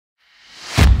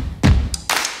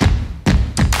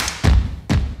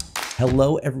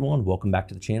Hello everyone, welcome back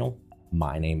to the channel.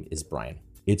 My name is Brian.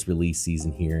 It's release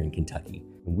season here in Kentucky,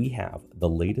 and we have the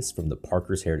latest from the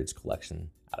Parker's Heritage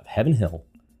Collection out of Heaven Hill,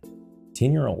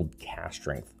 10-year-old cask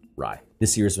strength rye.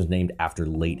 This series was named after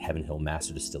late Heaven Hill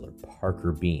master distiller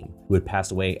Parker Beam, who had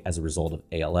passed away as a result of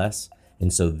ALS.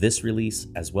 And so this release,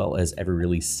 as well as every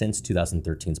release since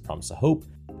 2013's Promise of Hope,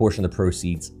 a portion of the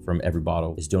proceeds from every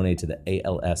bottle is donated to the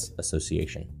ALS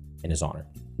Association in his honor.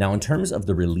 Now, in terms of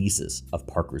the releases of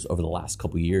Parker's over the last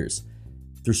couple years,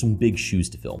 there's some big shoes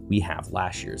to fill. We have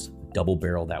last year's double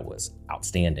barrel that was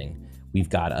outstanding. We've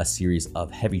got a series of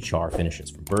heavy char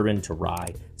finishes from bourbon to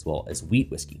rye, as well as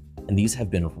wheat whiskey. And these have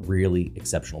been really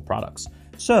exceptional products.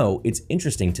 So it's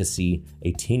interesting to see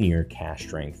a 10-year cask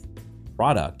strength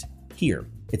product here.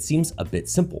 It seems a bit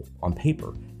simple on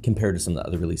paper compared to some of the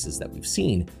other releases that we've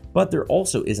seen, but there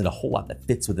also isn't a whole lot that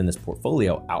fits within this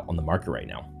portfolio out on the market right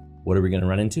now. What are we going to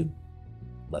run into?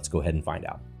 Let's go ahead and find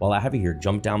out. While I have you here,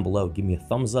 jump down below, give me a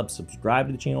thumbs up, subscribe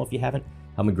to the channel if you haven't.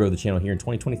 Help me grow the channel here in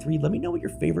 2023. Let me know what your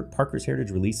favorite Parker's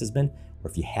Heritage release has been, or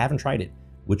if you haven't tried it,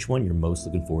 which one you're most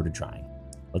looking forward to trying.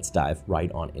 Let's dive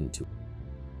right on into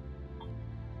it.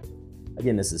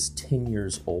 Again, this is 10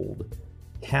 years old.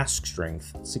 Cask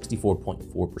strength,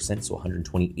 64.4%, so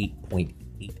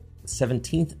 128.8.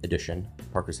 17th edition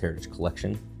Parker's Heritage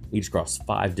Collection, aged across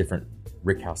 5 different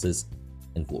rick houses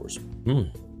and floors.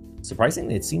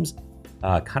 Surprisingly, it seems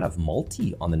kind of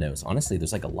malty on the nose. Honestly,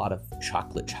 there's like a lot of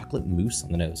chocolate mousse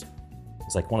on the nose.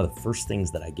 It's like one of the first things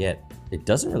that I get. It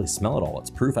doesn't really smell at all. It's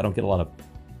proof. I don't get a lot of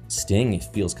sting. It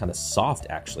feels kind of soft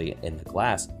actually in the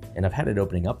glass, and I've had it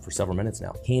opening up for several minutes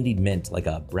now. Candied mint, like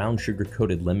a brown sugar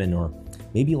coated lemon, or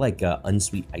maybe like a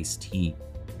unsweet iced tea,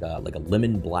 like a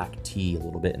lemon black tea, a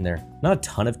little bit in there. Not a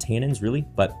ton of tannins really,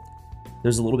 but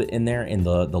there's a little bit in there, and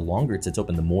the longer it sits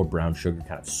open, the more brown sugar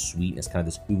kind of sweetness, kind of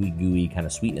this ooey gooey kind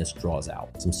of sweetness draws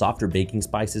out. Some softer baking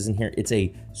spices in here. It's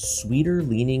a sweeter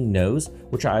leaning nose,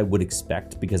 which I would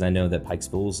expect because I know that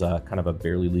Pikesville's kind of a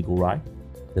barely legal rye.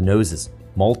 The nose is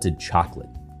malted chocolate,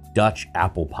 Dutch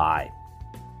apple pie,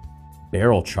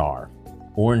 barrel char,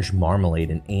 orange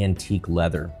marmalade, and antique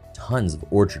leather, tons of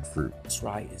orchard fruit. This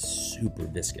rye is super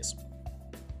viscous,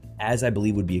 as I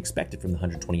believe would be expected from the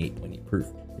 128.8 proof.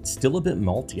 It's still a bit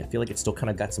malty. I feel like it's still kind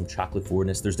of got some chocolate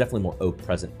forwardness. There's definitely more oak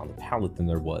present on the palate than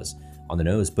there was on the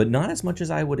nose, but not as much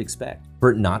as I would expect. For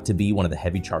it not to be one of the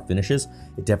heavy char finishes,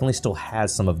 it definitely still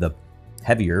has some of the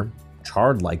heavier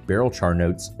charred like barrel char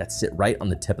notes that sit right on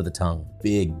the tip of the tongue.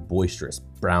 Big, boisterous,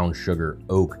 brown sugar,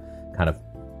 oak kind of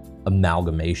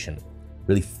amalgamation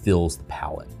really fills the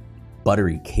palate.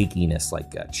 Buttery cakiness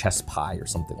like a chess pie or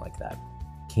something like that.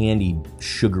 Candied,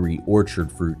 sugary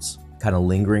orchard fruits kind of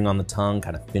lingering on the tongue,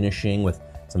 kind of finishing with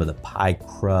some of the pie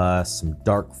crust, some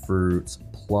dark fruits,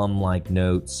 plum-like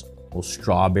notes, little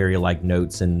strawberry-like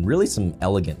notes, and really some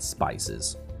elegant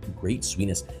spices. Great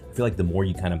sweetness. I feel like the more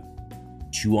you kind of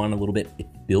chew on a little bit, it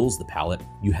fills the palate.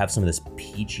 You have some of this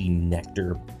peachy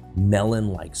nectar,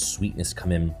 melon-like sweetness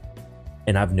come in.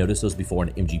 And I've noticed those before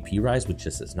in MGP ryes, which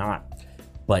this is not,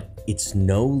 but it's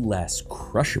no less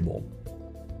crushable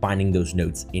finding those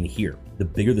notes in here. The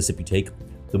bigger the sip you take,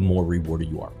 the more rewarded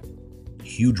you are.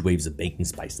 Huge waves of baking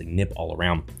spice, they nip all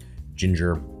around.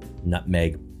 Ginger,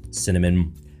 nutmeg,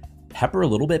 cinnamon, pepper a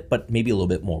little bit, but maybe a little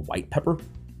bit more white pepper.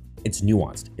 It's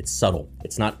nuanced, it's subtle.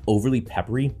 It's not overly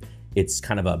peppery. It's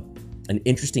kind of an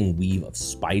interesting weave of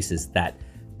spices that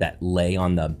lay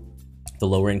on the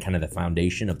lower end, kind of the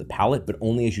foundation of the palate, but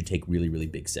only as you take really, really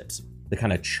big sips. The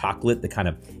kind of chocolate, the kind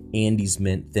of Andes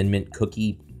mint, thin mint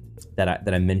cookie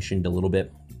that I mentioned a little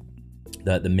bit,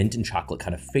 the mint and chocolate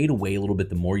kind of fade away a little bit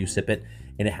the more you sip it,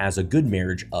 and it has a good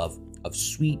marriage of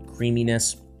sweet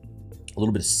creaminess, a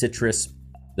little bit of citrus,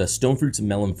 the stone fruits and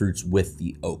melon fruits with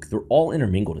the oak. They're all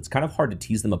intermingled. It's kind of hard to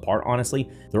tease them apart,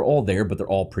 honestly. They're all there, but they're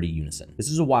all pretty unison. This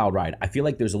is a wild ride. I feel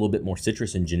like there's a little bit more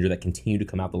citrus and ginger that continue to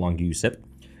come out the longer you sip.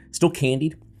 Still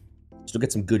candied, still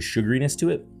get some good sugariness to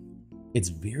it. It's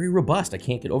very robust. I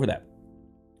can't get over that.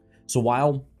 So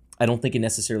while I don't think it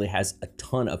necessarily has a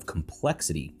ton of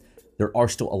complexity, there are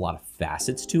still a lot of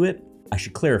facets to it. I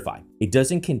should clarify, it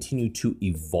doesn't continue to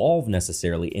evolve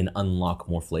necessarily and unlock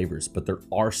more flavors, but there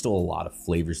are still a lot of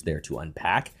flavors there to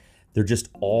unpack. They're just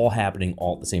all happening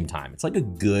all at the same time. It's like a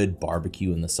good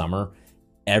barbecue in the summer.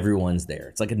 Everyone's there.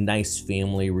 It's like a nice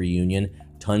family reunion.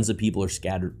 Tons of people are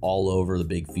scattered all over the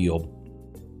big field,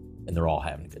 and they're all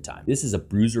having a good time. This is a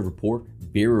bruiser report,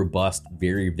 very robust,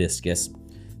 very viscous,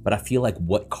 but I feel like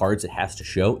what cards it has to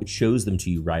show, it shows them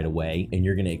to you right away, and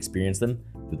you're gonna experience them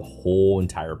through the whole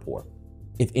entire pour.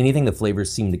 If anything, the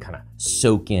flavors seem to kind of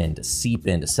soak in, to seep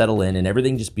in, to settle in, and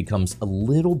everything just becomes a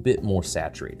little bit more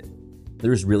saturated.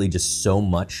 There's really just so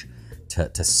much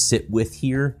to sit with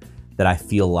here that I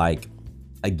feel like,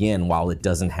 again, while it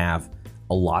doesn't have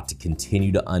a lot to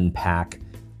continue to unpack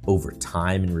over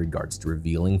time in regards to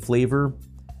revealing flavor,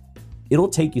 it'll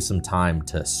take you some time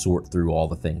to sort through all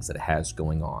the things that it has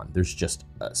going on. There's just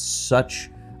such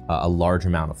a large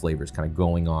amount of flavors kind of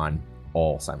going on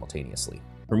all simultaneously.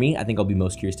 For me, I think I'll be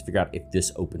most curious to figure out if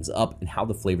this opens up and how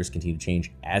the flavors continue to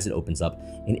change as it opens up,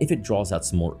 and if it draws out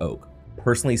some more oak.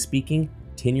 Personally speaking,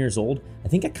 10 years old, I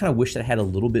think I kind of wish that it had a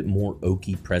little bit more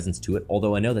oaky presence to it,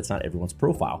 although I know that's not everyone's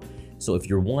profile. So if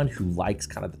you're one who likes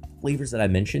kind of the flavors that I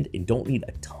mentioned and don't need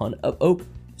a ton of oak,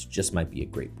 this just might be a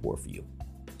great pour for you.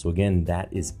 So again, that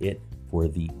is it for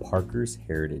the Parker's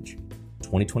Heritage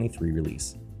 2023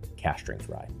 release, Cask Strength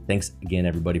Rye. Thanks again,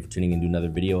 everybody, for tuning in to another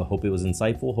video. I hope it was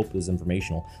insightful, hope it was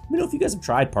informational. Let me know if you guys have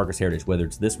tried Parker's Heritage, whether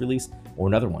it's this release or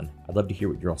another one. I'd love to hear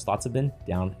what your all's thoughts have been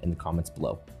down in the comments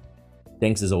below.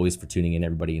 Thanks as always for tuning in,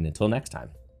 everybody, and until next time,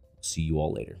 see you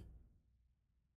all later.